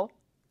cool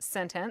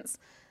sentence,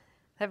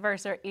 the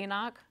verse where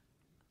Enoch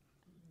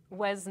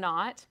was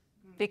not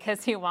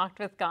because he walked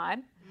with God.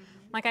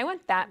 Like, I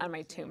want that on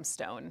my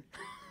tombstone.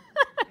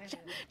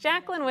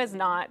 Jacqueline was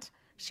not.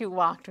 She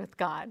walked with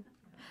God.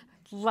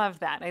 Love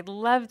that. I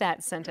love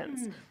that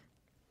sentence.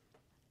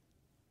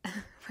 Where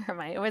am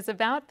I? It was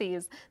about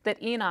these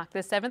that Enoch,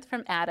 the seventh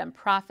from Adam,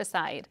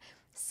 prophesied,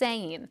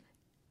 saying,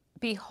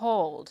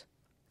 behold,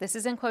 this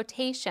is in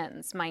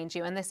quotations, mind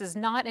you, and this is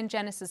not in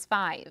Genesis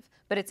 5,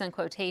 but it's in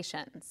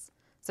quotations.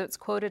 So it's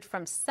quoted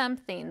from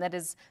something that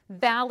is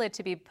valid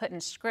to be put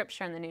in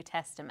Scripture in the New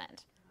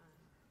Testament.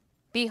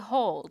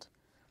 Behold,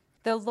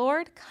 the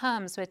Lord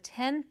comes with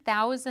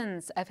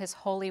 10,000s of his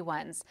holy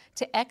ones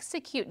to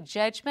execute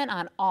judgment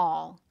on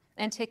all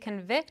and to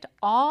convict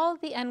all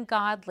the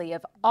ungodly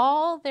of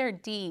all their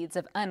deeds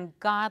of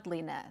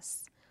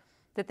ungodliness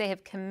that they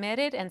have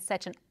committed in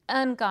such an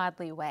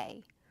ungodly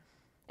way,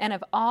 and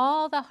of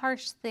all the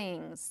harsh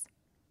things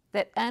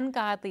that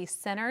ungodly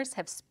sinners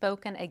have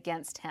spoken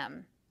against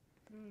him.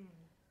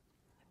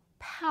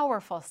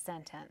 Powerful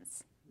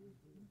sentence.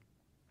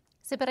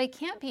 So, but I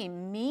can't be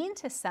mean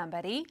to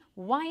somebody.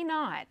 Why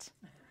not?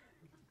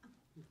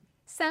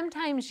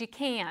 Sometimes you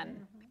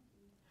can.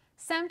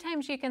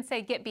 Sometimes you can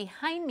say, get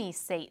behind me,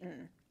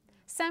 Satan.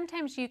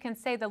 Sometimes you can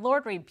say, the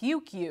Lord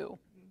rebuke you.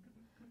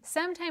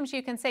 Sometimes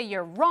you can say,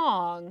 you're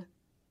wrong.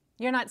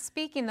 You're not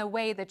speaking the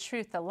way, the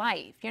truth, the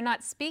life. You're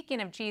not speaking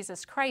of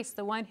Jesus Christ,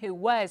 the one who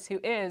was, who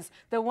is,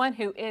 the one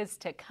who is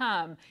to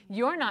come.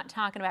 You're not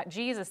talking about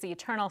Jesus, the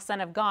eternal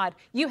Son of God.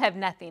 You have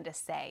nothing to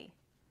say.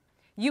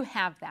 You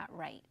have that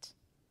right.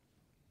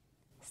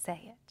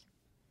 Say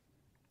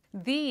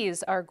it.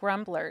 These are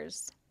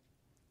grumblers.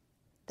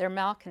 They're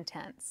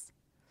malcontents.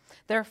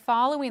 They're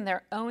following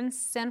their own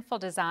sinful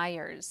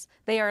desires.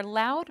 They are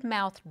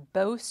loud-mouthed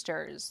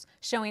boasters,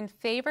 showing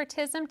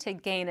favoritism to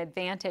gain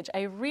advantage.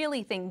 I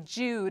really think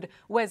Jude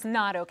was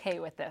not okay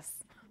with this.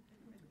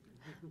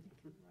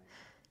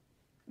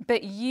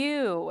 But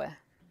you,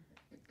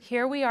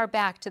 here we are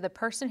back to the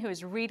person who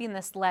is reading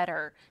this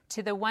letter,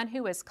 to the one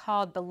who is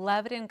called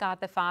beloved in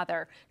God the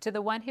Father, to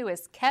the one who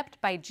is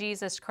kept by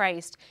Jesus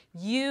Christ.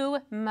 You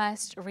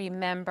must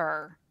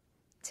remember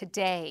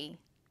today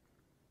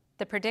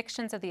the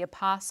predictions of the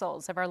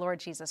apostles of our Lord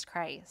Jesus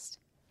Christ.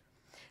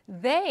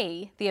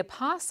 They, the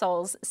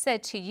apostles,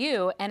 said to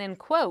you, and in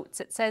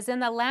quotes, it says, in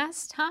the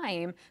last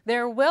time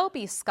there will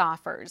be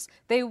scoffers.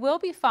 They will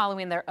be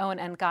following their own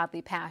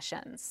ungodly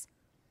passions.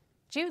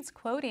 Jude's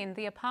quoting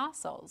the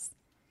apostles.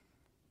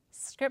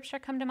 Scripture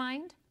come to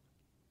mind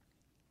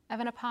of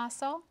an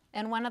apostle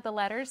in one of the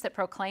letters that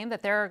proclaim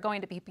that there are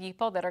going to be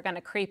people that are going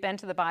to creep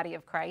into the body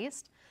of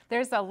Christ?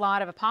 There's a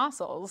lot of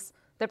apostles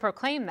that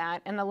proclaim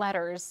that in the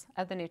letters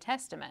of the New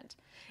Testament.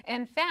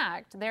 In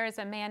fact, there is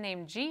a man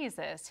named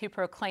Jesus who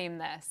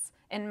proclaimed this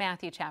in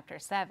Matthew chapter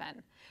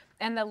 7.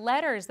 And the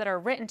letters that are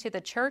written to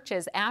the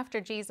churches after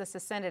Jesus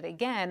ascended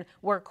again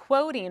were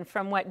quoting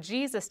from what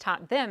Jesus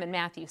taught them in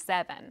Matthew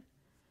 7.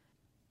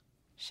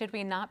 Should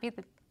we not be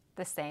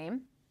the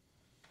same?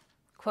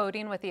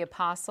 Quoting what the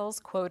apostles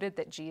quoted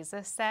that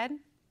Jesus said?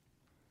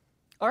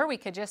 Or we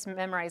could just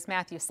memorize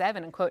Matthew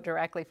 7 and quote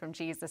directly from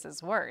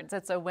Jesus' words.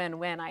 It's a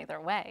win-win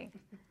either way.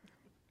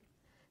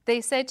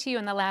 They said to you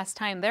in the last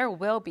time, there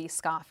will be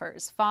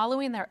scoffers,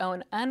 following their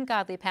own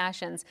ungodly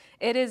passions.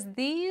 It is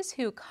these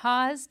who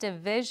cause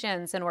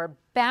divisions, and we're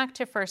back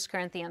to 1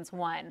 Corinthians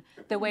 1,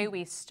 the way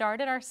we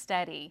started our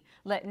study.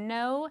 Let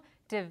no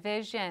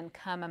division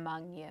come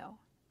among you.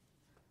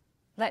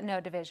 Let no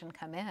division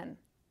come in.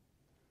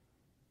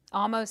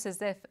 Almost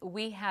as if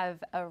we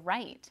have a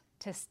right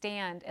to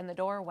stand in the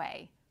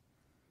doorway.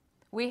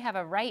 We have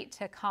a right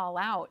to call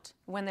out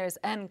when there's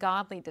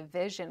ungodly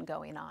division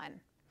going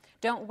on.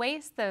 Don't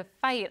waste the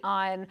fight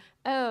on,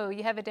 oh,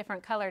 you have a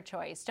different color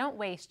choice. Don't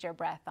waste your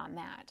breath on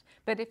that.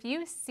 But if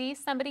you see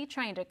somebody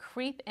trying to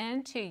creep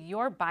into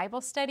your Bible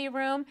study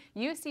room,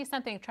 you see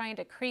something trying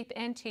to creep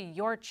into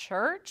your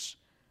church,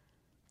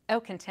 oh,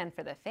 contend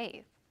for the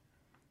faith.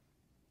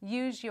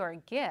 Use your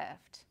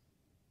gift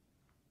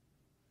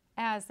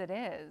as it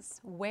is,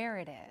 where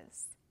it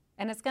is.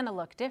 And it's going to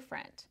look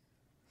different.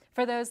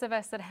 For those of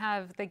us that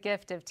have the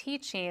gift of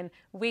teaching,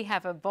 we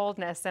have a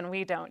boldness and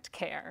we don't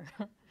care.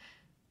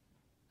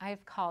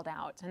 I've called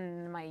out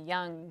in my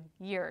young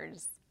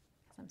years,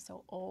 because I'm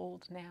so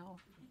old now.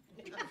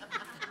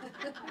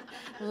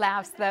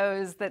 Laughs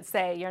those that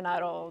say you're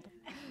not old.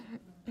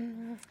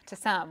 To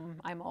some,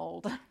 I'm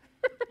old.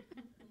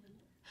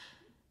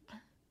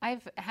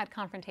 I've had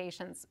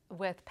confrontations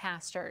with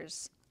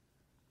pastors.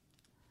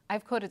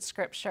 I've quoted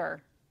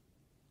scripture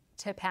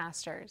to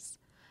pastors.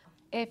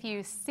 If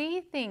you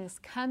see things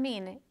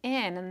coming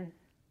in,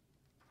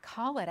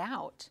 call it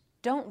out.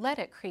 Don't let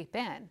it creep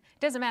in. It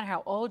doesn't matter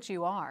how old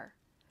you are.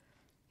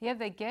 You have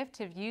the gift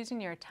of using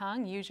your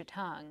tongue, use your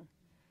tongue.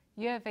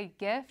 You have a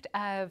gift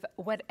of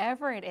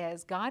whatever it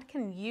is, God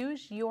can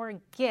use your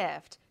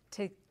gift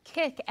to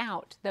kick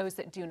out those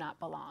that do not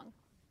belong.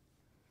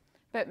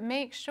 But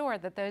make sure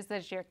that those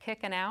that you're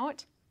kicking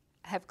out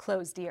have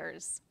closed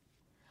ears.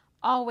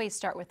 Always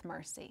start with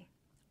mercy.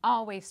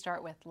 Always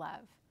start with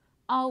love.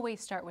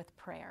 Always start with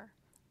prayer.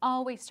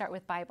 Always start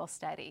with Bible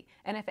study.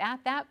 And if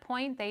at that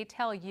point they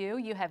tell you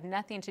you have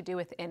nothing to do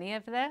with any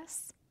of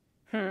this,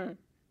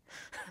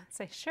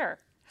 say, sure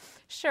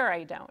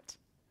I don't.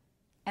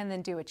 And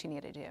then do what you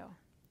need to do.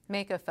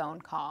 Make a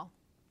phone call,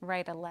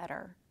 write a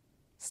letter,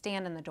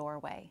 stand in the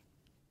doorway,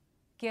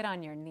 get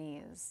on your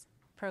knees,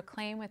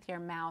 proclaim with your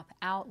mouth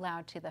out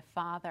loud to the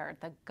Father,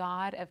 the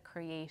God of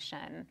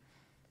creation,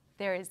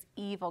 there is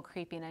evil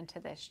creeping into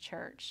this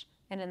church.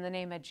 And in the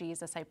name of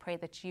Jesus, I pray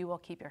that you will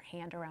keep your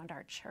hand around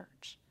our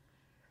church.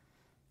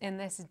 In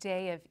this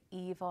day of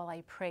evil,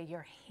 I pray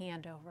your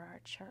hand over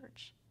our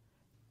church.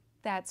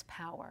 That's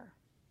power.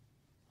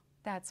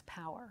 That's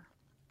power.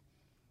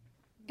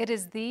 It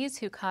is these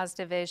who cause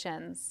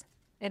divisions.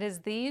 It is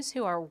these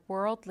who are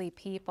worldly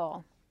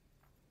people.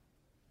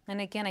 And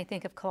again, I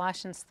think of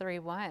Colossians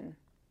 3:1.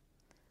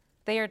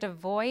 They are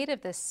devoid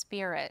of the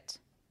Spirit,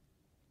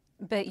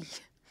 but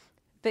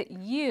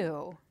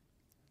you,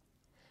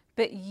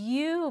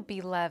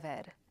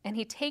 beloved, and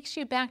he takes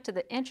you back to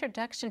the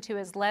introduction to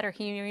his letter.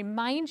 He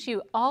reminds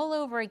you all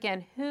over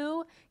again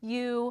who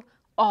you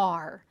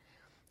are.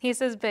 He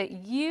says, but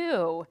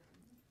you,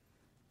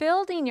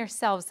 building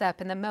yourselves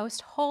up in the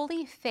most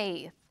holy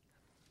faith.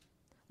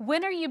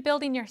 When are you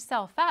building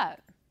yourself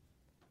up?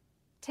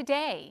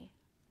 Today.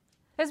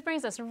 This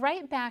brings us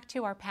right back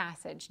to our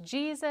passage,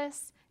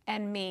 Jesus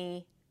and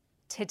me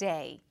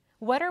today.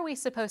 What are we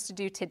supposed to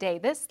do today?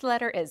 This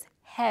letter is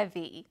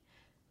heavy,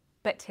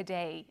 but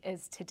today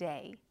is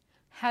today.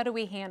 How do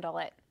we handle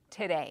it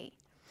today?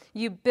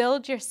 You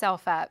build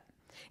yourself up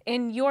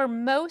in your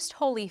most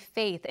holy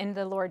faith in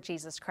the Lord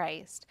Jesus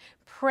Christ,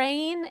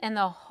 praying in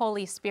the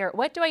Holy Spirit.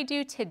 What do I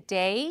do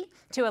today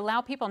to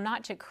allow people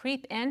not to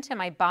creep into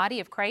my body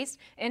of Christ,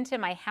 into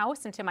my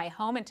house, into my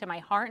home, into my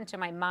heart, into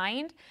my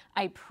mind?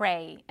 I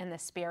pray in the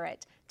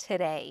Spirit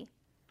today.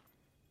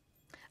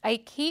 I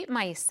keep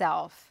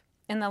myself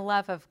in the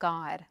love of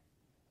God.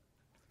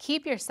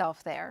 Keep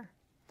yourself there.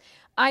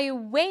 I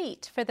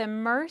wait for the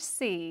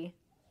mercy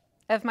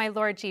of my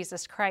Lord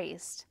Jesus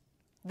Christ,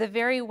 the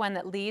very one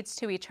that leads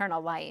to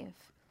eternal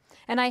life.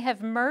 And I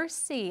have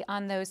mercy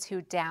on those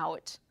who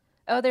doubt.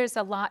 Oh, there's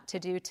a lot to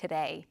do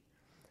today.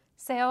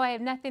 Say, oh, I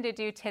have nothing to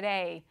do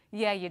today.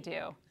 Yeah, you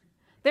do.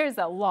 There's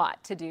a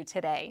lot to do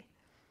today.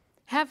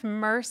 Have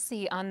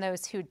mercy on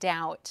those who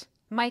doubt.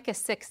 Micah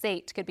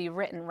 6:8 could be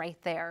written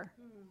right there.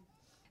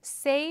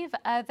 Save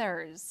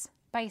others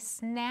by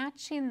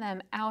snatching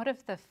them out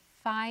of the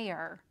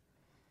fire.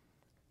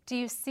 Do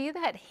you see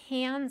that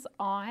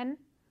hands-on?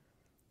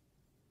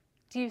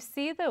 Do you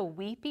see the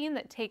weeping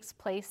that takes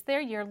place there?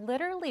 You're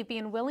literally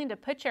being willing to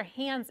put your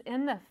hands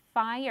in the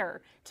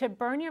fire, to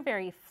burn your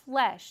very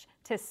flesh,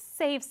 to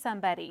save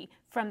somebody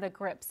from the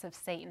grips of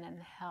Satan and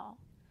hell.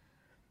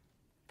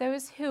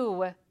 Those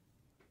who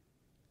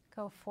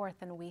go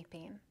forth in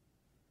weeping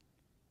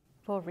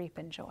will reap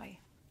in joy,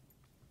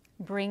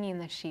 bringing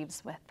the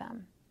sheaves with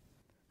them.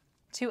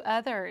 To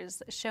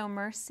others, show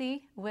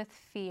mercy with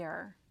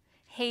fear,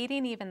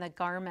 hating even the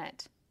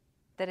garment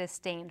that is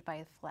stained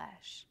by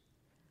flesh.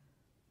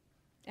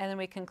 And then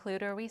we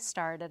conclude where we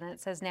started, and it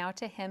says, now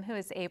to him who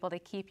is able to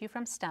keep you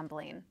from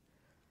stumbling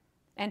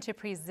and to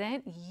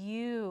present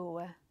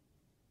you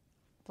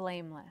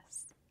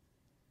blameless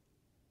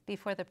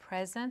before the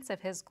presence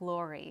of his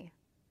glory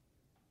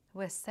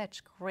with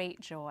such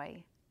great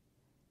joy.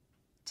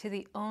 To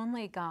the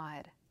only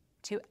God,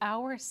 to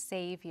our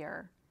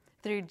Savior,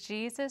 through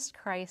Jesus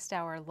Christ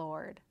our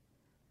Lord,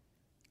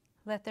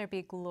 let there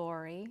be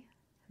glory,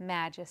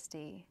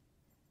 majesty,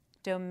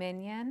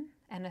 dominion,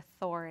 and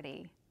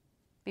authority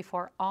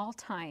before all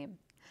time,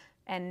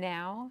 and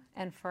now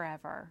and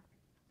forever.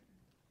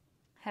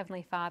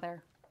 Heavenly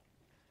Father,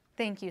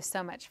 thank you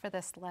so much for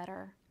this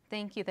letter.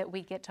 Thank you that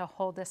we get to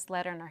hold this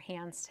letter in our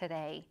hands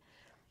today.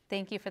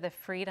 Thank you for the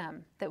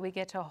freedom that we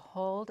get to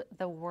hold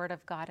the Word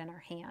of God in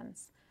our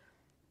hands.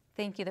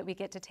 Thank you that we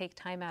get to take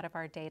time out of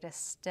our day to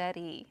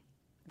study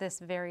this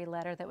very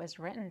letter that was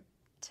written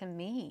to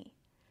me.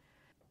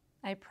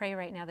 I pray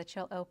right now that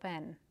you'll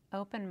open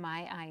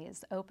my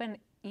eyes, open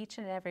each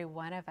and every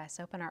one of us,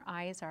 open our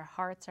eyes, our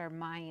hearts, our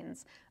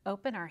minds,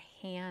 open our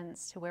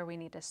hands to where we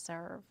need to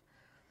serve.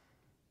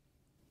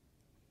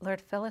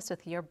 Lord, fill us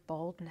with your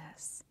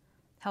boldness.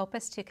 Help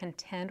us to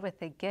contend with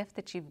the gift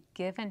that you've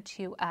given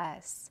to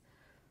us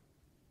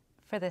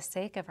for the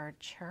sake of our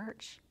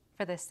church,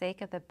 for the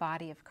sake of the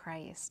body of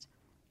Christ.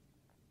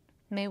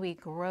 May we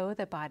grow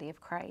the body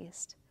of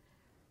Christ.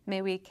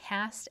 May we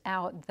cast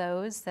out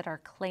those that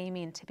are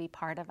claiming to be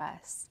part of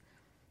us.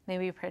 May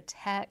we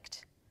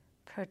protect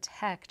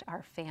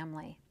our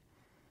family.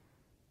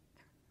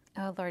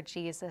 Oh, Lord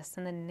Jesus,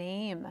 in the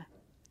name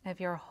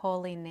of your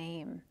holy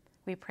name,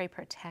 we pray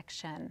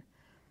protection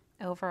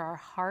over our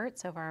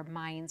hearts, over our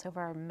minds,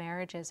 over our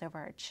marriages, over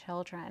our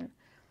children.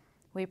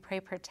 We pray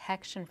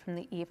protection from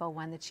the evil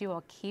one, that you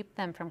will keep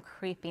them from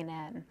creeping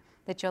in,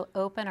 that you'll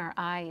open our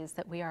eyes,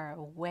 that we are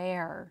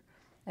aware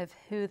of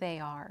who they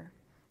are.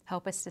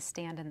 Help us to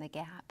stand in the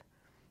gap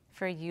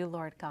for you,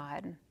 Lord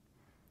God.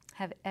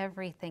 Have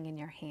everything in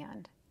your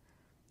hand.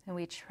 And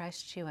we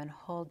trust you and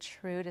hold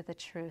true to the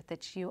truth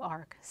that you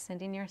are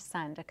sending your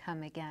Son to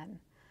come again.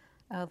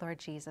 Oh, Lord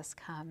Jesus,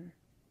 come.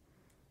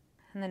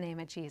 In the name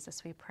of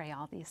Jesus, we pray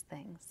all these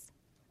things.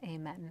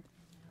 Amen.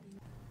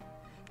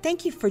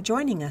 Thank you for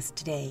joining us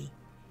today.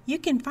 You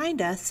can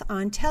find us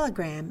on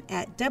Telegram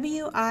at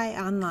WI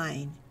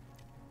Online.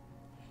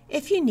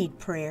 If you need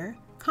prayer,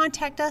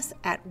 contact us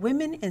at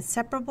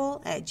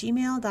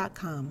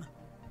womeninseparable@gmail.com.